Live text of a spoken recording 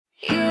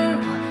You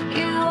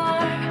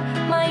are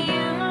my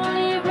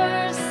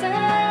universe,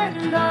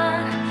 and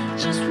I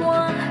just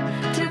want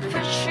to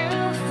put you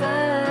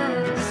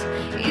first.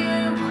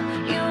 You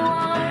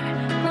are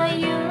my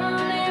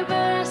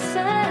universe,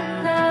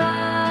 and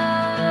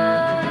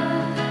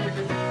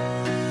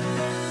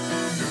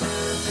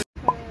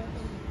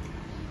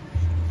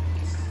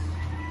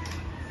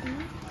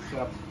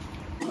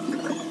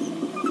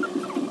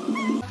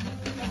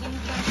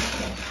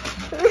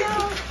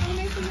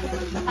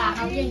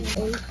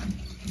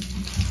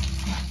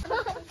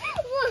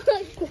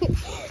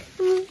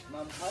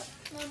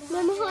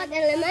Mamahot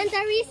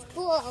Elementary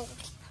School.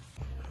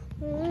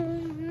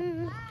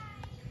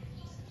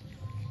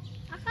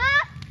 Aka?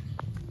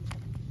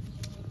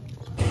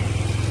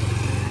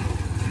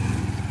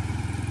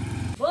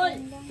 Bol!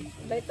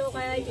 Ito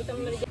kaya dito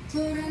mo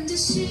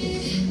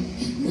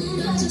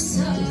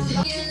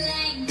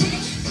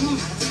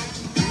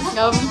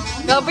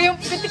Gabi yung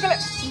pitikala.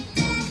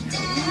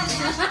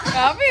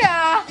 Gabi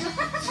ah.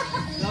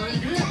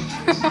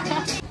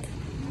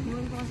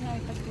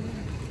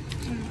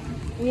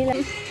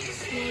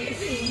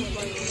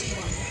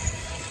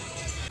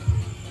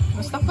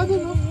 Basta ka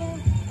dun, oh.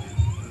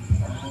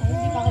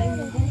 Hindi pa kayo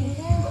mo.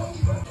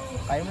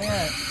 Kaya mo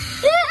yan.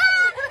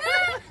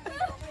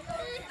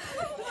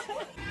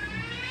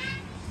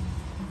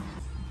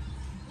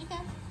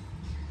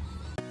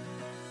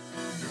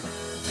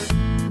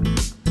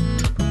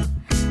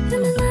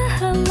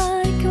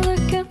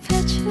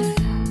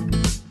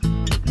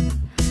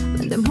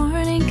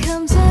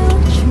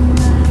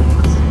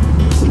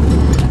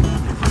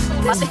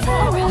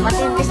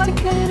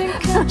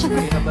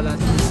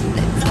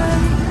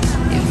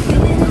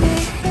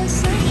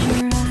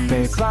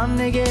 밤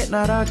내게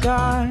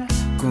날아갈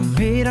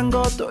꿈이란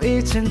것도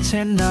잊은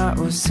채 나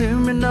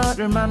웃으며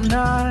너를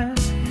만날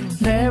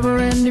Never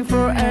ending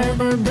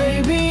forever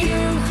baby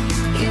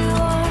you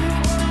are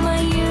my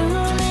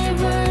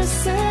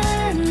universe,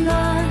 and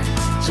I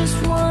just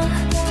want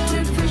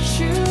to put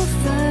you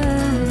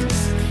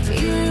first.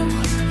 You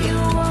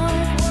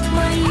are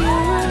my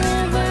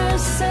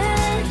universe,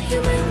 and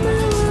you make my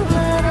world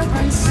light up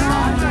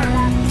inside.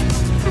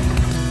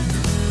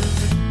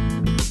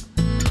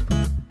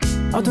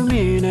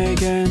 어둠이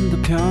내겐 더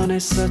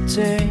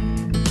편했었지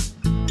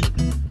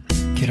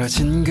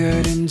길어진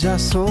그림자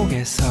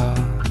속에서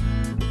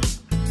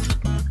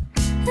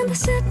And I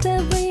said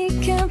that we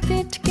can't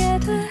be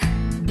together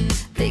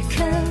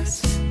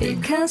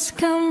because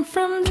come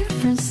from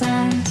different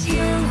sides.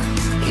 You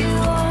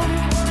are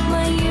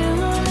my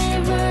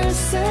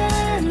universe,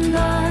 and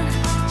I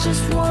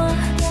just want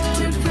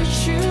to put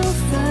you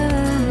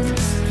first.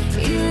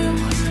 You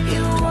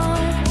are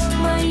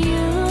my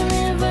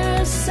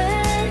universe,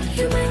 and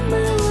you make my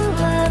world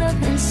light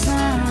up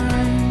inside.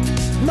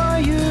 My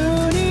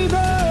universe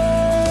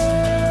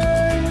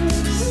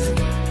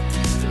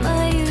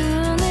My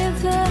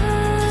universe.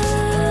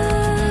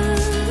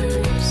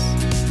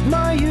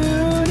 My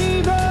universe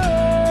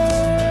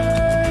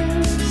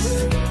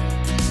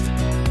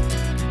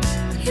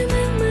You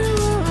make my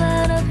world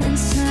light up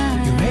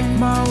inside. You make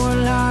my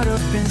world light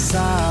up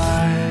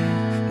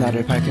inside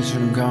나를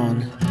밝혀주는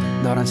건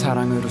너란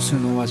사랑으로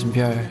수놓아진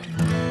별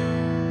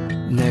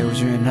내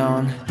우주에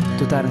넌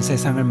또 다른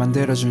세상을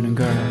만들어주는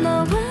걸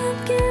너와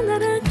함께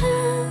날아가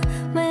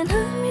맨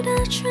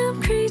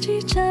함이라처럼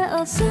crazy 자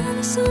어서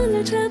내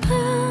손을 잡아.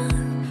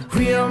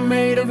 We are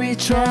made of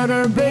each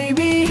other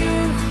baby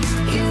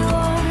You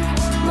are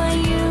my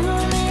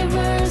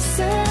universe,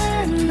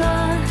 and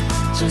I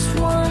just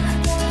want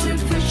to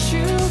put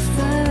you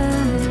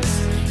first.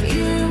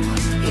 You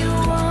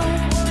are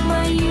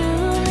my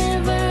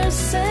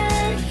universe,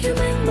 and you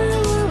make my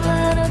world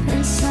light up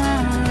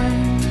inside.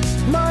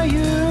 My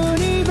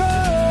universe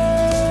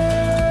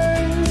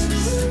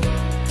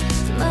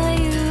My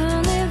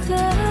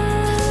universe.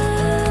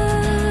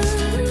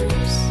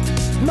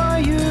 My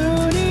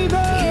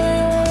universe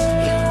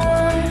You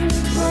are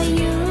my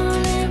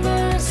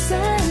universe,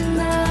 and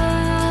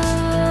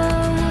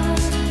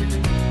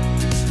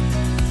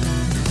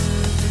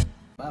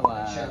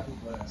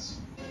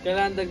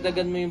Kailangan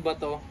dagdagan mo yung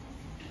bato.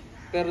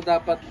 Pero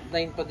dapat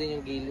 9 pa din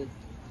yung gilid.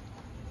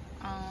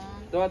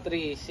 2,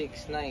 3,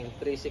 6, 9.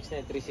 3, 6,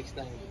 9, 3, 6,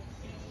 9.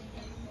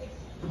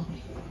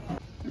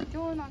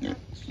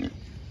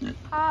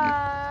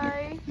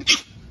 Hi!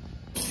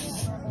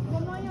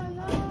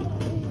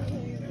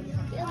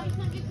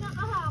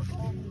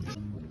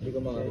 Hindi ko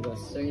makalabas.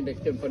 Yung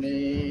induction po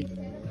ni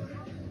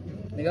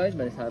gamit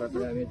ba? Sa harap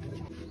gamit.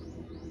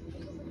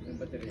 Yung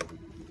battery.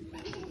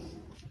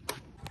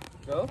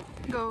 Go?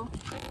 Go.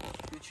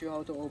 Teach you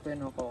how to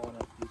open a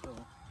coconut dito.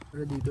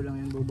 Pero dito lang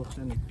yung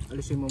bubuksan eh.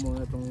 Alisin mo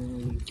muna itong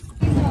leaf.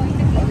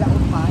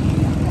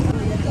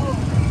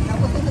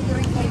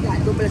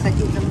 Ito pala sa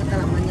chip ng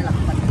matalaman niya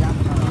lakpat nila.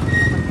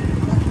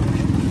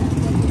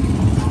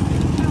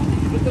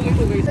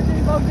 Ito guys.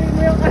 Pag-pray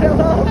mo yung ano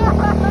mo.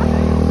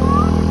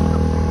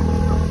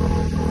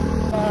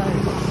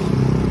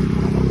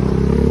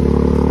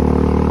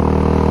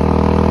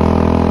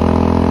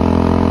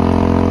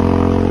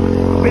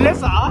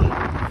 Bilis ah!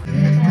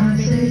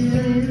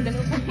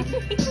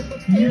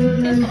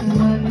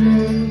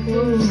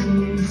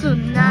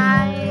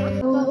 Tonight.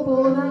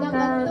 Ako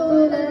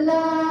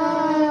nakatulala,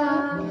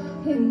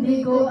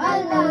 hindi ko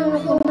alam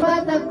kung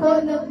ba't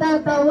ako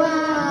nagtatawa.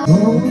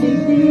 Kung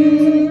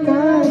hindi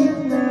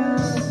kahit na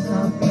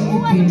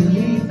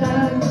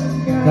napipilitan,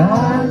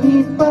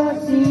 kahit pa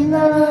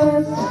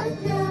sinas.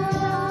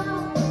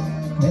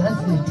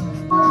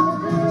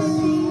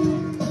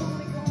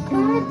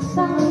 Kahit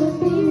sa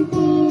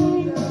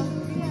bibig,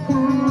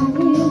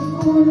 kahit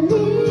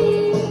huli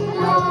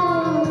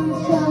lang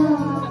siya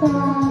pa.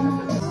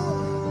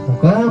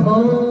 Mukha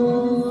mo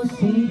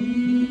si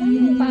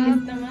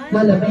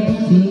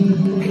Malamesi.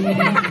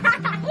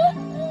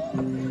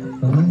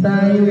 Kung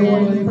tayo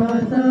ay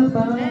bata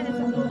pa,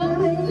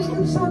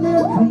 sa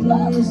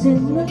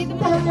napisin na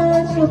tayo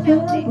sa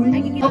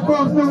pag-ibig.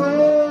 Ako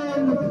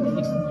naman,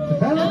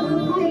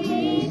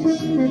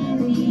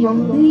 the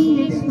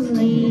only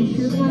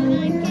explanation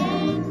I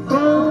can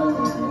find.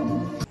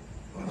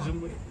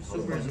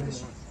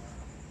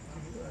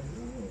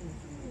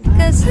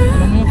 Cause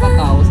I'm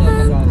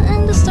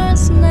in the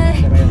stars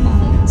tonight.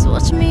 So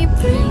watch me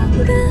bring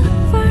the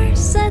fire,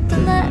 set the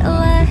night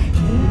alight.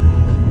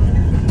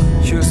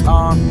 Shoes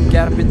on,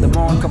 get up in the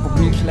morning, couple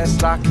beers, let's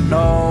rock and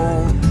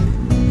roll.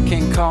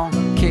 King Kong,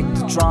 kick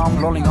the drum,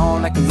 rolling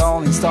on like a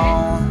rolling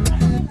stone.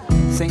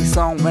 Sing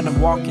song when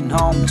I'm walking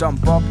home,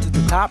 jump up to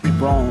the top,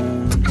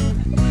 reborn.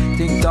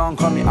 Ding dong,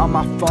 call me on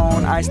my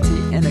phone, iced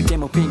tea in a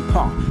game of ping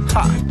pong.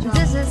 Ha!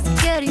 This is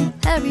getting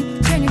heavy.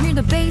 Can you hear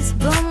the bass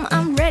boom?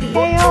 I'm ready.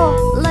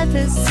 Life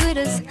is sweet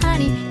as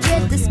honey.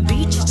 Get this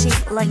beach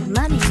cheap like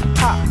money.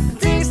 Ha!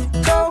 Things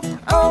go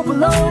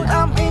overload,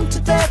 I'm into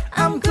that,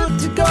 I'm good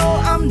to go,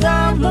 I'm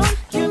down low,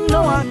 you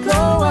know I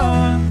go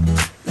on.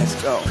 Let's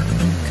go.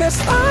 Cause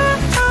I'm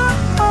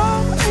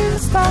in the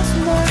stars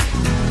tonight.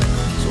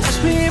 So watch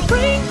me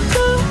bring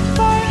the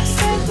fire,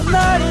 set the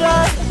night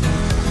alight.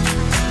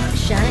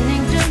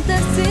 Shining through the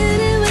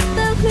city with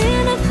the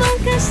clean and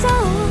funky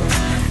soul.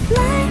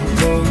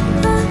 Lighting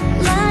up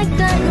like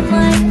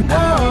dynamite.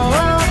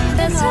 Oh,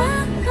 that's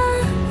how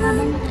I'm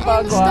in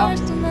the stars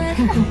tonight.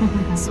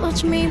 So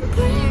watch me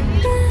bring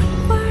the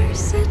fire,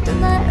 set the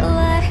night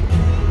alight.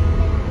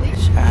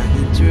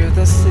 Shining through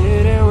the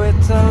city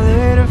with a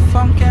little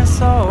funk and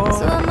soul.